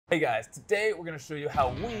Hey guys, today we're going to show you how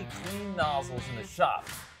we clean nozzles in the shop.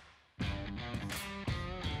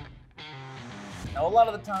 Now a lot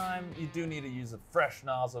of the time you do need to use a fresh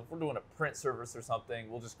nozzle. If we're doing a print service or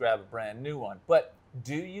something, we'll just grab a brand new one. But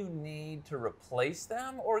do you need to replace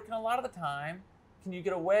them, or can a lot of the time can you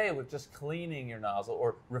get away with just cleaning your nozzle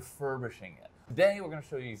or refurbishing it? Today we're going to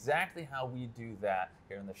show you exactly how we do that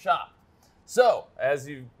here in the shop. So as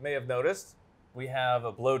you may have noticed, we have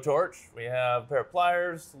a blowtorch, we have a pair of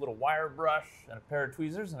pliers, a little wire brush, and a pair of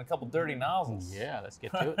tweezers, and a couple dirty nozzles. Yeah, let's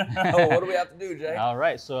get to it. What do we have to do, Jay? All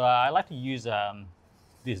right, so I like to use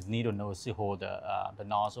this needle nose to hold the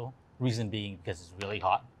nozzle. Reason being because it's really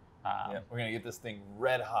hot. Yeah, we're gonna get this thing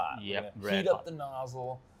red hot. Yep, we're gonna heat up the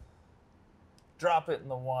nozzle, drop it in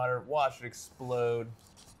the water, watch it explode.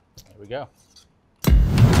 Here we go.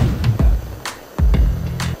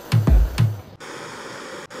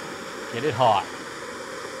 Get it hot.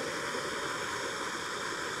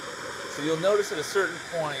 So you'll notice at a certain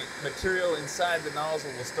point, material inside the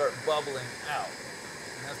nozzle will start bubbling out.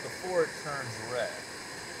 And that's before it turns red.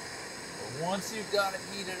 But once you've got it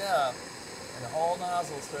heated up, and the whole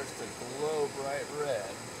nozzle starts to glow bright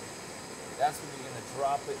red, that's when you're gonna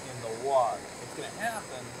drop it in the water. What's gonna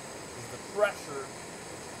happen is the pressure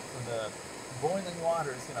from the boiling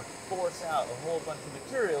water is gonna force out a whole bunch of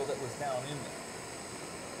material that was down in there.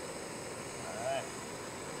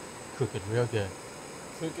 Cook it real good.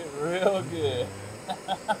 Cook it real good.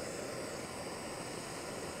 Come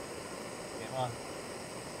on.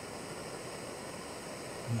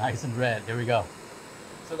 Nice and red. There we go.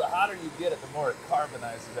 So the hotter you get it, the more it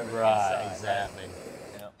carbonizes everything Right, inside. exactly.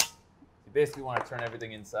 Yep. You basically want to turn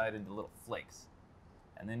everything inside into little flakes.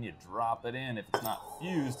 And then you drop it in if it's not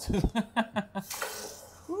fused.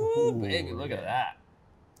 Ooh, baby, look at that.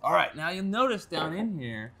 All right, now you'll notice down in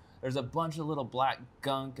here, there's a bunch of little black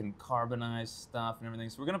gunk and carbonized stuff and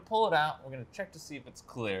everything. So we're gonna pull it out. We're gonna check to see if it's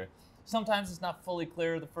clear. Sometimes it's not fully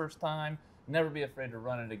clear the first time. Never be afraid to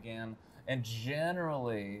run it again. And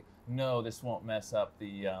generally, no, this won't mess up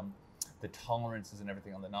the tolerances and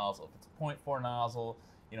everything on the nozzle. If it's a 0.4 nozzle,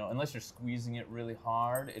 you know, unless you're squeezing it really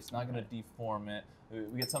hard, it's not gonna deform it.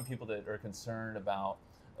 We get some people that are concerned about,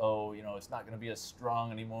 oh, you know, it's not going to be as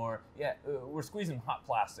strong anymore. Yeah, we're squeezing hot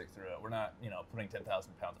plastic through it. We're not, you know, putting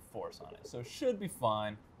 10,000 pounds of force on it. So it should be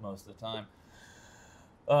fine most of the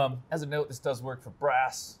time. As a note, this does work for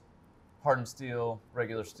brass, hardened steel,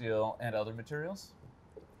 regular steel, and other materials.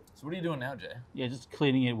 So what are you doing now, Jay? Yeah, just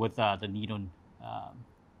cleaning it with the needle,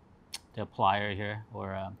 the plier here,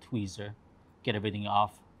 or tweezer. Get everything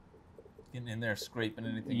off. Getting in there, scraping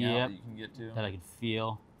anything out that you can get to. That I can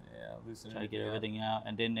feel. Yeah, loosen Try to get everything out,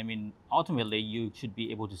 and then I mean, ultimately, you should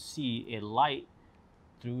be able to see a light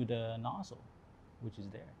through the nozzle, which is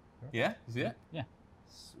there. Yeah, you see it? Yeah.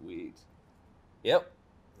 Sweet. Yep.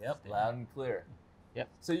 Loud and clear. Yep.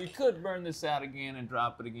 So you could burn this out again and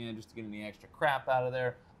drop it again just to get any extra crap out of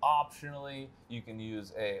there. Optionally, you can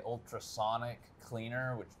use a ultrasonic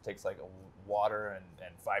cleaner, which takes like a water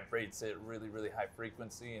and vibrates it really, really high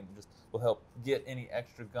frequency, and just will help get any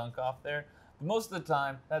extra gunk off there. Most of the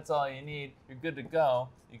time, that's all you need. You're good to go.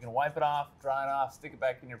 You can wipe it off, dry it off, stick it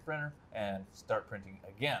back in your printer, and start printing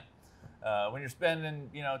again. When you're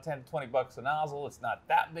spending, you know, 10 to 20 bucks a nozzle, it's not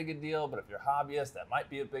that big a deal, but if you're a hobbyist, that might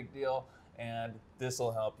be a big deal, and this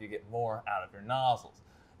will help you get more out of your nozzles.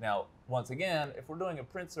 Now, once again, if we're doing a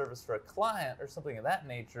print service for a client or something of that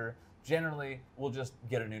nature, generally, we'll just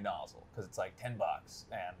get a new nozzle, because it's like 10 bucks,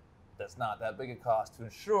 and that's not that big a cost to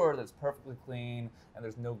ensure that it's perfectly clean and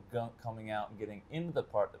there's no gunk coming out and getting into the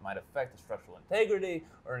part that might affect the structural integrity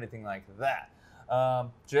or anything like that.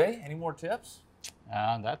 Jay, any more tips?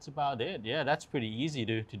 That's about it. Yeah, that's pretty easy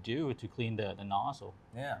to do to clean the nozzle.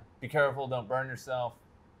 Yeah, be careful, don't burn yourself.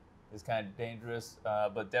 It's kind of dangerous,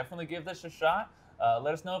 but definitely give this a shot.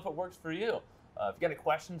 Let us know if it works for you. If you got any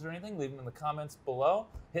questions or anything, leave them in the comments below.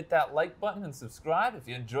 Hit that like button and subscribe if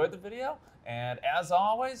you enjoyed the video. And as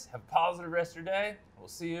always, have a positive rest of your day. We'll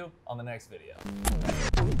see you on the next video.